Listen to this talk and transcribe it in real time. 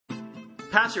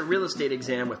Pass your real estate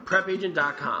exam with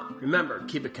PrepAgent.com. Remember,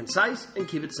 keep it concise and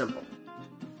keep it simple.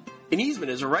 An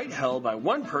easement is a right held by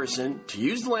one person to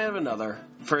use the land of another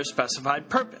for a specified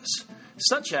purpose,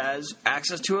 such as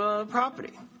access to a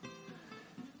property.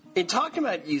 In talking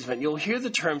about easement, you'll hear the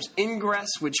terms ingress,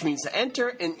 which means to enter,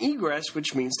 and egress,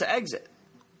 which means to exit.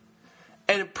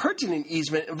 An pertinent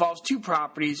easement involves two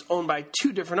properties owned by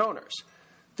two different owners.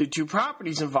 The two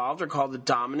properties involved are called the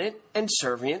dominant and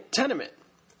servient tenement.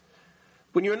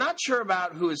 When you're not sure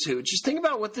about who is who, just think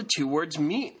about what the two words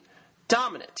mean.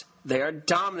 Dominant, they are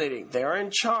dominating, they are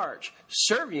in charge.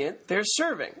 Servient, they're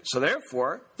serving. So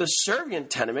therefore, the servient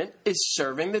tenement is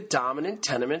serving the dominant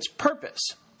tenement's purpose.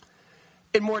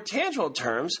 In more tangible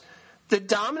terms, the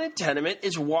dominant tenement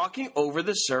is walking over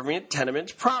the servient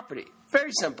tenement's property.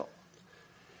 Very simple.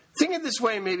 Thinking this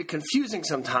way may be confusing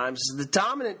sometimes, as the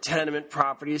dominant tenement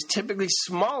property is typically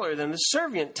smaller than the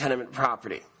servient tenement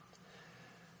property.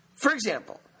 For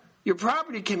example, your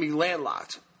property can be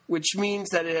landlocked, which means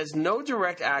that it has no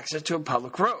direct access to a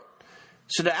public road.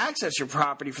 So to access your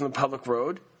property from the public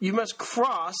road, you must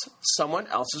cross someone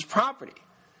else's property.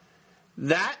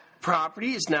 That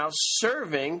property is now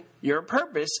serving your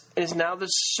purpose and is now the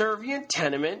servient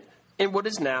tenement in what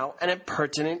is now an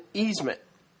impertinent easement.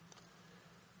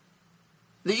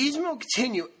 The easement will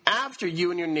continue after you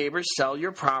and your neighbors sell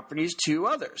your properties to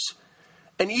others.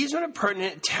 An easement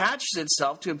impertinent attaches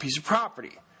itself to a piece of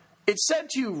property. It's said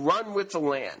to run with the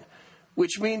land,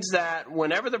 which means that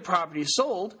whenever the property is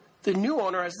sold, the new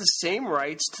owner has the same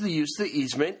rights to the use of the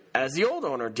easement as the old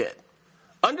owner did.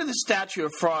 Under the statute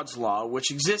of frauds law, which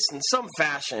exists in some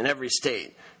fashion in every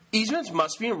state, easements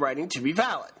must be in writing to be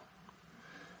valid.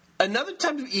 Another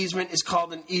type of easement is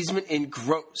called an easement in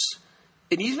gross.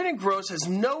 An easement in gross has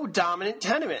no dominant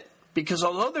tenement, because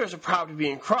although there is a property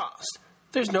being crossed,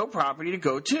 there's no property to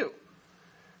go to.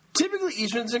 Typically,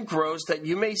 easements in gross that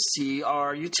you may see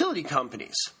are utility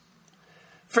companies.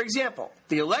 For example,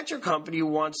 the electric company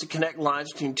wants to connect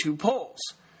lines between two poles.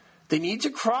 They need to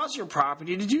cross your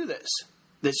property to do this.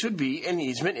 This would be an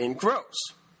easement in gross.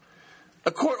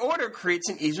 A court order creates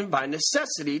an easement by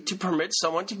necessity to permit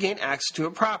someone to gain access to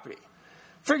a property.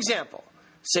 For example,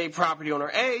 say property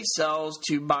owner A sells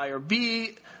to buyer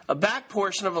B a back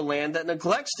portion of a land that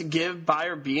neglects to give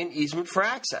buyer B an easement for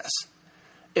access.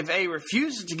 If A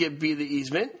refuses to give B the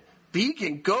easement, B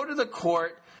can go to the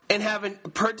court and have a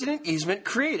pertinent easement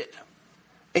created.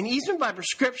 An easement by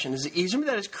prescription is an easement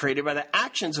that is created by the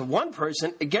actions of one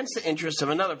person against the interests of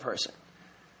another person.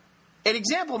 An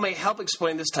example may help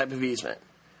explain this type of easement.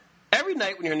 Every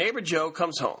night when your neighbor Joe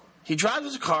comes home, he drives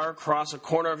his car across a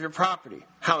corner of your property.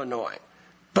 How annoying.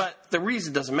 But the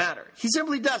reason doesn't matter. He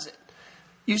simply does it.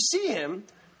 You see him,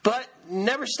 but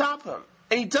never stop him.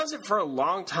 And he does it for a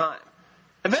long time.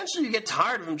 Eventually you get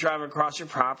tired of him driving across your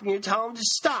property and you tell him to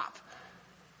stop.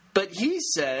 But he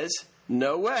says,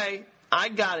 no way, I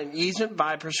got an easement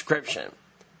by prescription.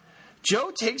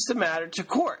 Joe takes the matter to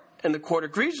court, and the court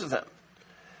agrees with him.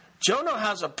 Joe now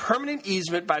has a permanent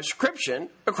easement by prescription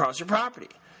across your property.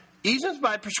 Easements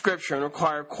by prescription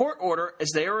require court order as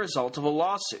they are a result of a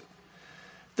lawsuit.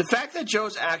 The fact that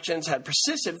Joe's actions had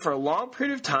persisted for a long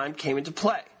period of time came into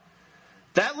play.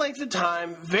 That length of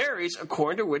time varies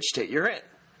according to which state you're in.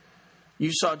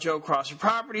 You saw Joe cross your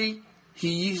property.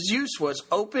 His use was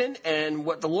open and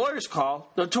what the lawyers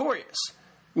call notorious,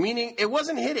 meaning it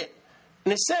wasn't hidden.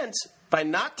 In a sense, by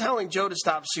not telling Joe to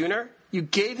stop sooner, you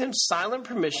gave him silent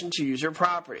permission to use your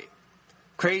property.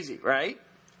 Crazy, right?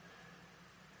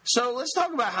 So let's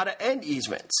talk about how to end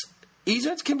easements.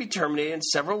 Easements can be terminated in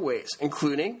several ways,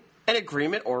 including an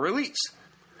agreement or release.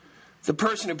 The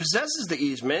person who possesses the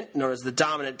easement, known as the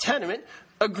dominant tenement,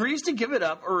 agrees to give it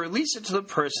up or release it to the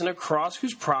person across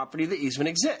whose property the easement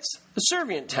exists, the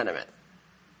servient tenement.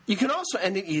 You can also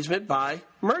end an easement by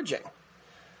merging.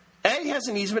 A has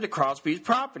an easement across B's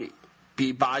property.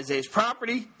 B buys A's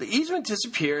property. The easement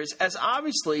disappears, as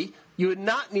obviously you would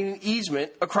not need an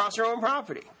easement across your own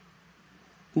property.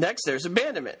 Next, there's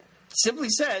abandonment. Simply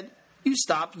said, you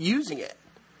stop using it.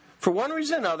 For one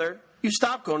reason or another, you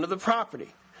stop going to the property.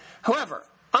 However,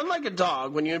 unlike a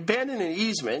dog, when you abandon an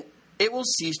easement, it will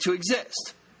cease to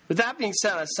exist. With that being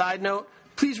said, on a side note,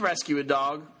 please rescue a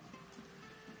dog.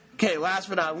 Okay, last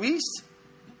but not least,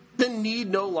 the need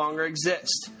no longer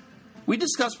exists. We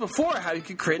discussed before how you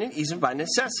could create an easement by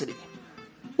necessity.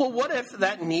 Well, what if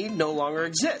that need no longer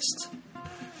exists?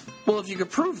 Well, if you could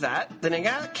prove that, then in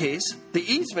that case, the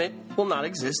easement will not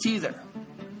exist either.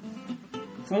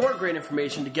 For more great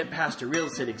information to get past your real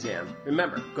estate exam,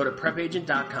 remember, go to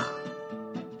PrepAgent.com.